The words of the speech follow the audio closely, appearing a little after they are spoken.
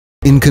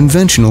In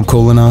conventional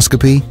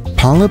colonoscopy,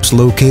 polyps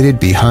located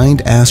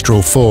behind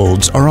astral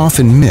folds are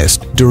often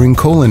missed during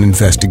colon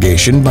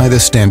investigation by the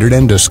standard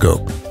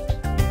endoscope.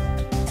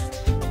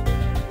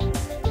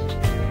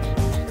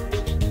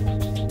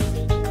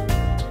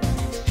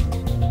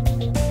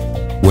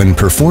 When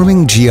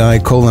performing GI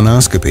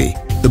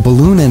colonoscopy, the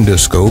balloon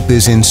endoscope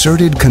is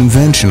inserted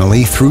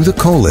conventionally through the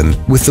colon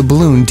with the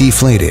balloon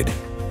deflated.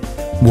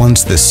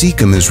 Once the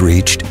cecum is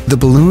reached, the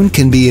balloon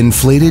can be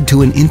inflated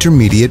to an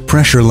intermediate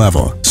pressure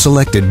level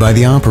selected by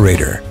the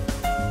operator.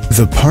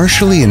 The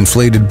partially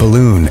inflated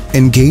balloon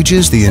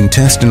engages the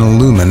intestinal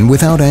lumen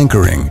without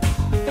anchoring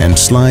and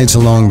slides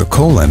along the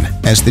colon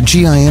as the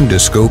GI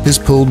endoscope is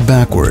pulled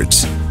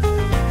backwards.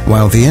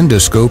 While the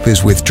endoscope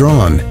is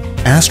withdrawn,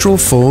 astral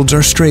folds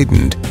are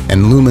straightened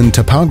and lumen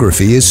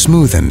topography is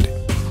smoothened.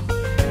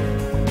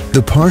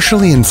 The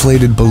partially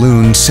inflated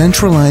balloon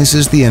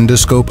centralizes the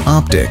endoscope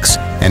optics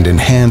and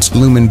enhanced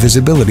lumen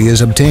visibility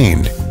is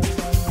obtained.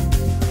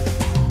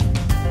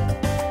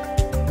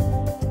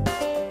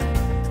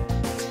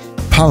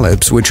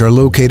 Polyps, which are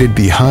located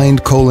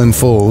behind colon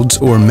folds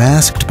or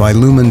masked by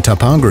lumen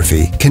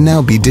topography, can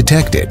now be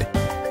detected.